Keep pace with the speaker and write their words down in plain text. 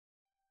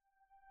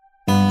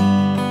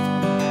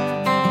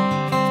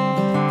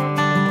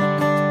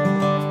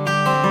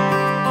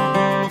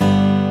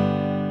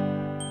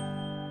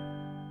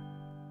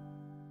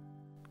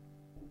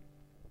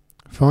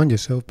find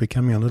yourself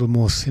becoming a little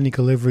more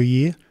cynical every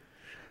year?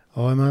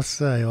 I must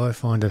say, I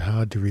find it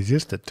hard to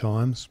resist at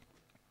times.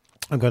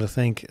 I've got to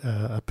thank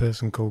a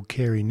person called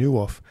Carey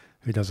Nieuwhof,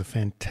 who does a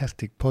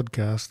fantastic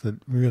podcast that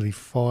really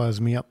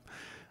fires me up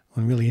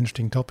on really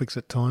interesting topics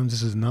at times.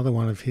 This is another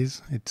one of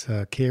his. It's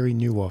Carey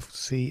Nieuwhof,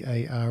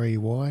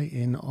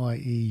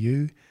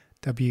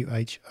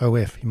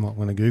 Careynieuwhof. You might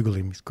want to Google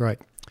him, he's great.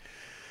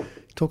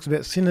 He talks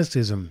about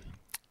cynicism.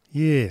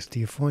 Yes, do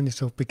you find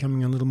yourself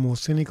becoming a little more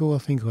cynical? I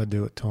think I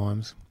do at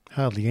times.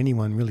 Hardly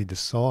anyone really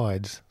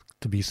decides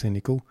to be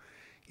cynical.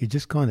 You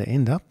just kind of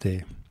end up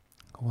there.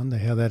 I wonder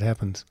how that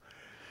happens.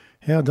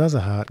 How does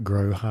a heart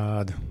grow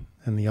hard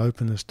and the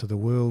openness to the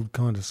world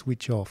kind of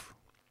switch off?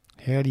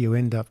 How do you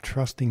end up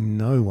trusting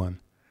no one?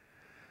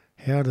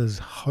 How does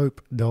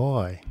hope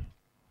die?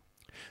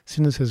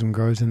 Cynicism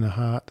grows in the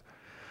heart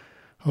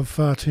of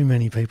far too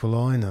many people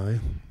I know.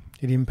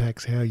 It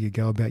impacts how you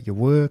go about your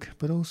work,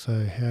 but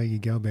also how you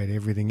go about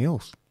everything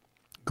else.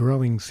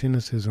 Growing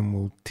cynicism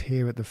will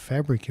tear at the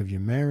fabric of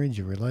your marriage,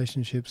 your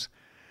relationships,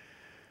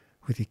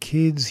 with your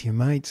kids, your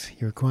mates,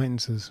 your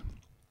acquaintances.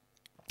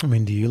 I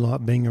mean, do you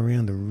like being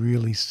around a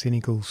really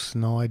cynical,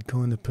 snide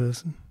kind of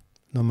person?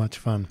 Not much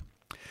fun.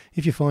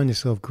 If you find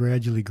yourself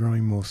gradually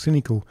growing more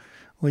cynical,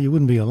 well, you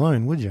wouldn't be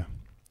alone, would you?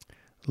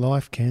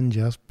 Life can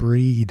just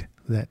breed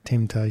that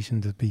temptation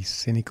to be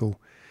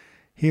cynical.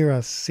 Here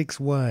are 6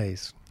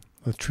 ways.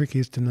 The trick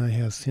is to know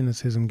how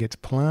cynicism gets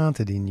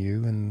planted in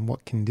you and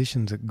what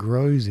conditions it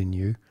grows in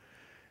you.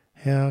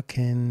 How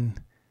can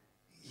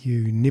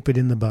you nip it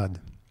in the bud?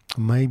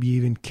 Or maybe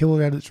even kill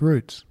it at its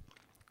roots?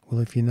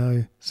 Well, if you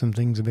know some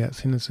things about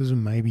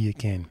cynicism, maybe you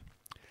can.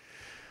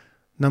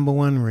 Number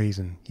 1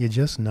 reason, you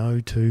just know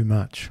too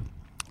much.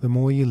 The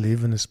more you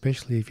live, and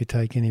especially if you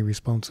take any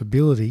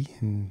responsibility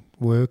in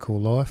work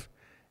or life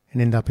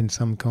and end up in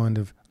some kind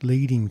of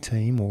leading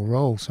team or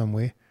role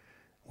somewhere,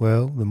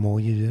 well, the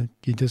more you do,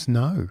 you just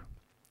know.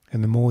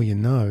 And the more you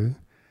know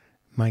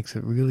makes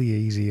it really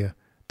easier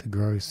to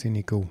grow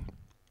cynical.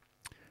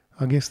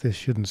 I guess this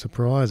shouldn't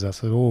surprise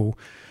us at all.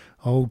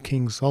 Old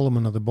King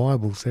Solomon of the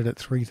Bible said it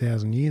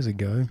 3,000 years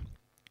ago.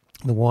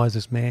 The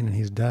wisest man in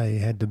his day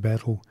had to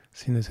battle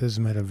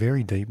cynicism at a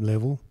very deep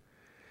level.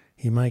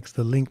 He makes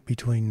the link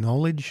between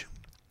knowledge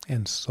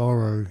and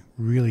sorrow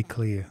really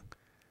clear.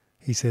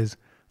 He says,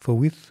 "For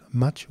with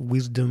much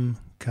wisdom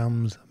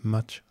comes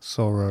much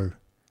sorrow.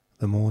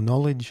 The more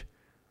knowledge,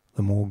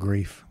 the more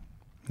grief."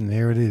 And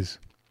there it is.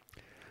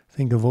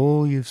 Think of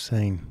all you've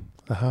seen.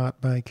 The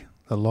heartbreak,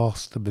 the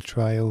loss, the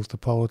betrayals, the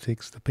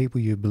politics, the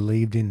people you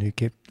believed in who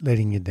kept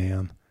letting you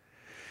down.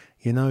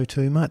 You know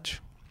too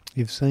much.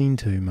 You've seen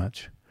too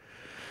much.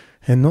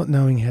 And not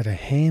knowing how to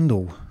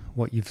handle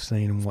what you've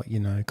seen and what you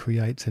know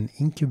creates an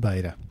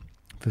incubator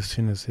for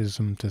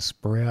cynicism to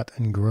sprout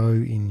and grow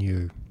in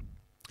you.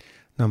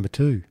 Number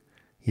 2,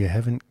 you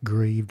haven't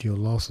grieved your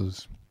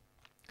losses.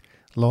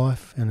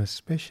 Life, and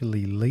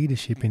especially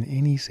leadership in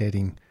any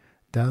setting,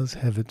 does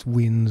have its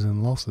wins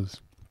and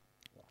losses.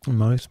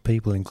 Most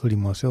people, including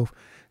myself,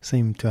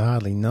 seem to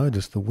hardly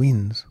notice the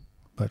wins,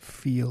 but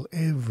feel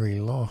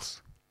every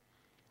loss.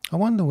 I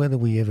wonder whether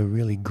we ever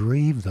really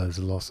grieve those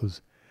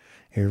losses.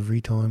 Every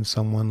time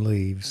someone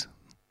leaves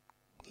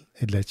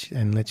lets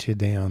you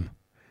down.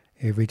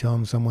 Every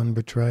time someone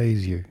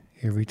betrays you.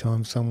 Every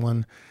time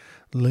someone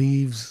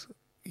leaves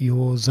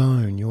your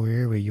zone, your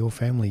area, your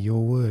family,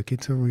 your work,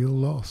 it's a real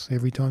loss.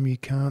 Every time you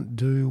can't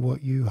do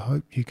what you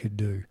hoped you could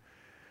do,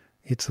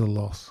 it's a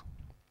loss.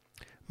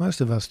 Most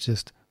of us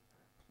just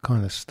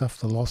kind of stuff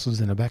the losses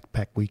in a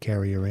backpack we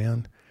carry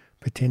around,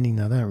 pretending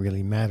they don't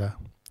really matter,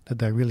 that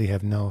they really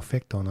have no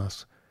effect on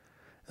us,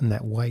 and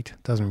that weight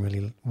doesn't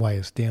really weigh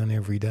us down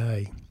every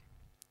day.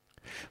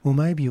 Well,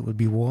 maybe it would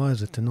be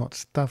wiser to not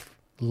stuff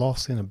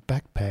loss in a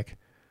backpack,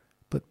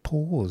 but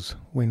pause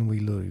when we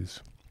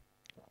lose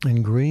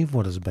and grieve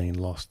what has been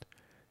lost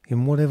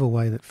in whatever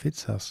way that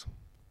fits us.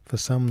 For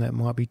some, that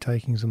might be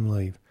taking some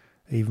leave,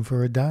 even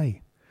for a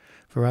day.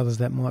 For others,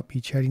 that might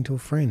be chatting to a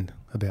friend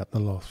about the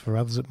loss. For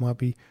others, it might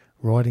be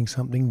writing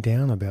something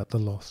down about the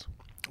loss.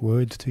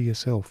 Words to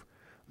yourself.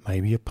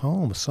 Maybe a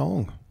poem, a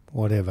song,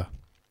 whatever.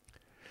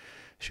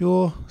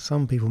 Sure,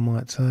 some people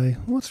might say,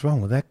 "What's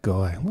wrong with that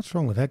guy? What's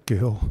wrong with that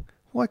girl?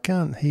 Why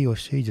can't he or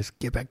she just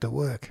get back to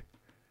work?"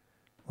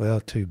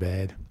 Well, too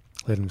bad.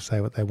 Let them say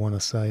what they want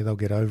to say. They'll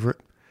get over it.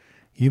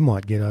 You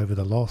might get over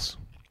the loss,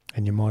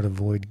 and you might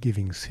avoid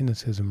giving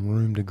cynicism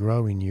room to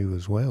grow in you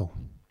as well.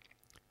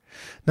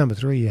 Number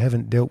 3, you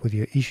haven't dealt with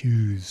your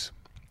issues.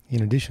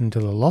 In addition to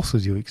the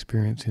losses you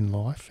experience in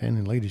life, and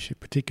in leadership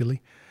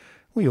particularly,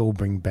 we all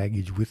bring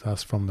baggage with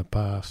us from the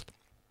past.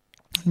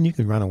 And you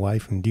can run away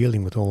from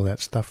dealing with all that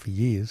stuff for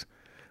years.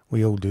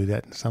 We all do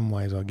that in some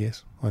ways, I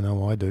guess. I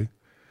know I do.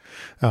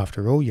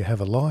 After all, you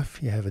have a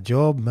life, you have a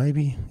job,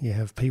 maybe, you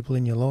have people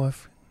in your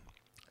life.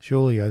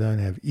 Surely I don't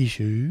have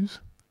issues.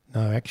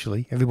 No,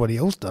 actually, everybody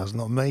else does,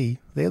 not me.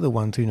 They're the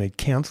ones who need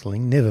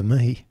counselling, never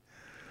me.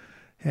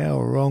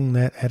 How wrong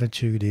that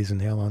attitude is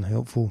and how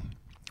unhelpful.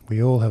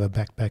 We all have a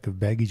backpack of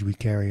baggage we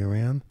carry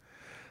around.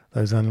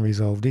 Those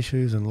unresolved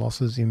issues and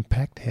losses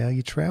impact how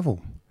you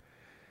travel.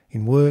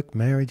 In work,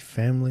 marriage,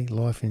 family,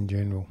 life in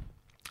general.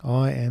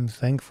 I am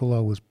thankful I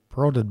was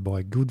prodded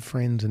by good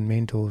friends and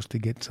mentors to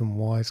get some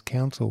wise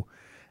counsel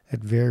at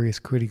various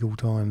critical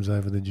times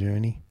over the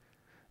journey.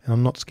 And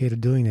I'm not scared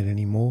of doing it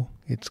anymore.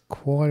 It's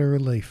quite a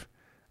relief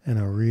and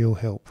a real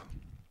help.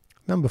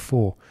 Number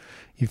 4,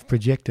 you've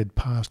projected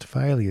past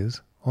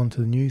failures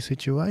onto new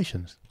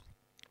situations.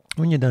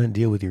 When you don't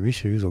deal with your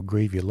issues or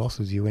grieve your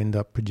losses, you end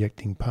up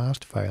projecting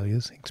past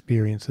failures,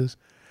 experiences,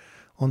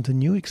 onto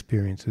new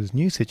experiences,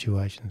 new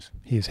situations.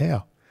 Here's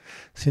how.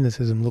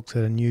 Cynicism looks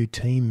at a new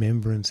team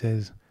member and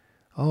says,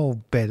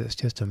 "I'll bet it's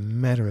just a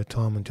matter of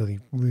time until he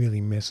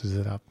really messes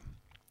it up."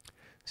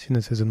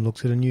 Cynicism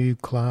looks at a new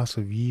class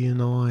of Year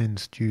 9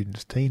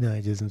 students,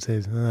 teenagers, and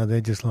says,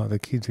 they're just like the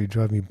kids who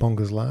drove me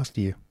bonkers last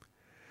year.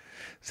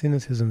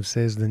 Cynicism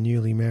says the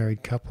newly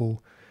married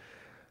couple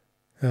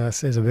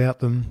says about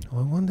them,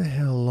 "I wonder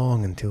how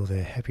long until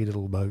their happy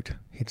little boat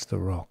hits the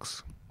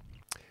rocks."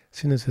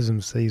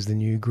 Cynicism sees the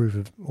new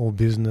group or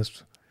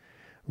business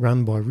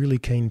run by really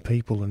keen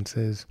people and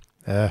says,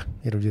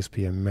 it'll just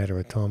be a matter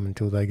of time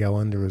until they go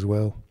under as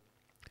well.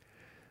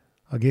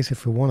 I guess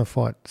if we want to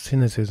fight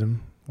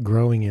cynicism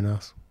growing in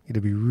us,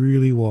 it'd be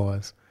really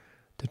wise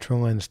to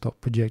try and stop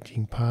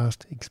projecting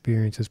past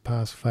experiences,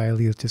 past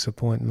failures,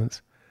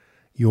 disappointments,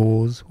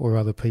 yours or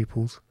other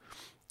people's,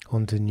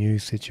 onto new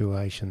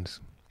situations.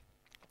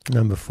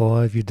 Number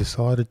 5, you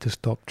decided to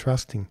stop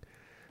trusting.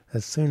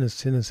 As soon as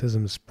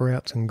cynicism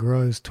sprouts and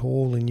grows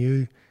tall in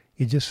you,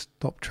 you just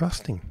stop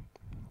trusting.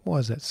 Why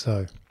is that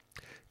so?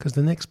 Because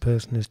the next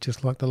person is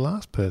just like the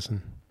last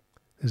person.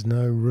 There's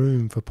no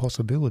room for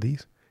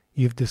possibilities.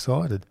 You've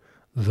decided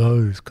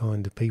those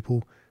kind of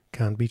people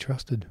can't be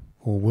trusted.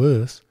 Or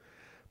worse,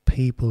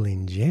 people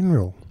in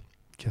general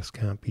just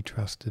can't be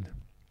trusted.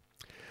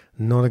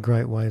 Not a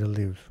great way to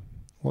live.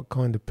 What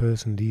kind of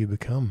person do you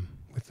become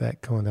with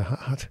that kind of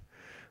heart?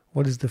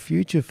 What is the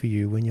future for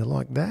you when you're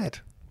like that?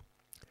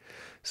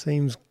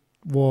 Seems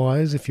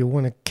wise, if you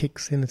want to kick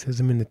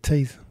cynicism in the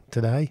teeth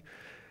today,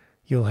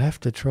 you'll have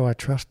to try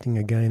trusting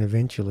again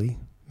eventually,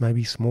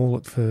 maybe small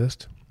at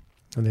first,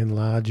 and then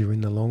larger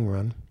in the long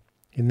run.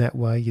 In that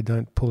way, you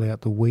don't pull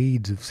out the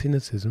weeds of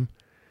cynicism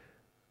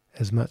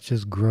as much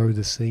as grow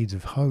the seeds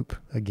of hope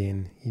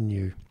again in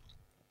you.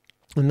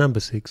 And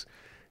number 6,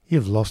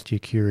 you've lost your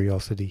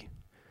curiosity.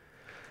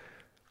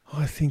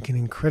 I think an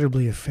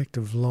incredibly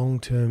effective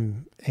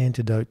long-term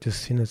antidote to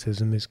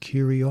cynicism is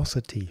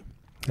curiosity.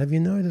 Have you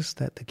noticed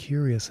that the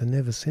curious are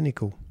never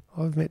cynical?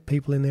 I've met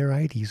people in their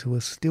 80s who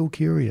are still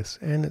curious,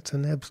 and it's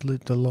an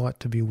absolute delight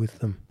to be with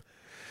them.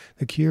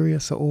 The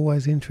curious are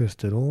always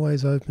interested,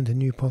 always open to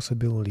new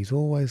possibilities,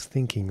 always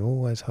thinking,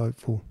 always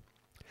hopeful.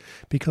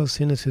 Because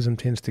cynicism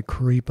tends to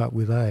creep up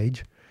with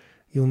age,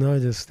 you'll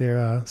notice there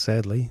are,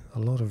 sadly, a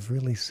lot of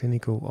really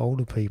cynical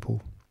older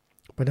people.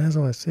 But as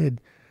I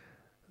said,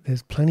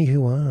 there's plenty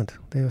who aren't.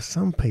 There are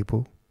some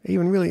people,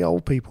 even really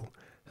old people,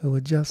 who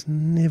are just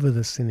never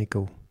the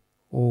cynical,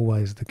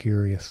 always the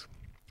curious.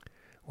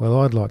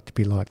 Well, I'd like to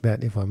be like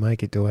that if I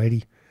make it to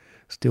 80.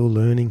 Still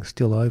learning,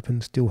 still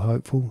open, still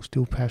hopeful,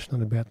 still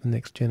passionate about the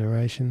next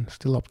generation,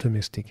 still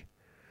optimistic.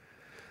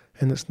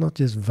 And it's not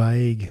just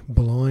vague,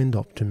 blind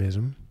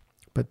optimism,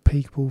 but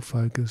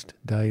people-focused,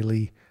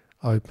 daily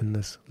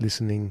openness,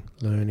 listening,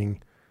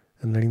 learning,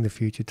 and letting the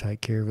future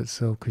take care of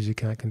itself, because you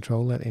can't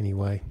control that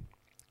anyway.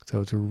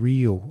 So it's a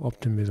real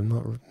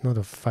optimism, not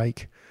a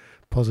fake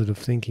positive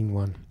thinking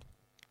one.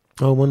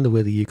 I wonder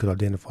whether you could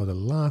identify the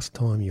last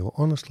time you were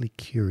honestly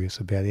curious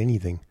about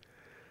anything.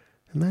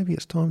 And maybe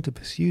it's time to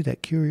pursue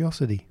that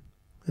curiosity.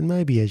 And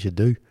maybe as you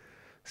do,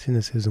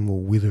 cynicism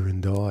will wither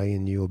and die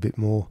in you a bit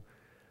more,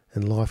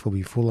 and life will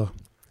be fuller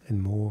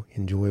and more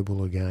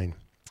enjoyable again.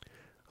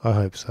 I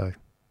hope so.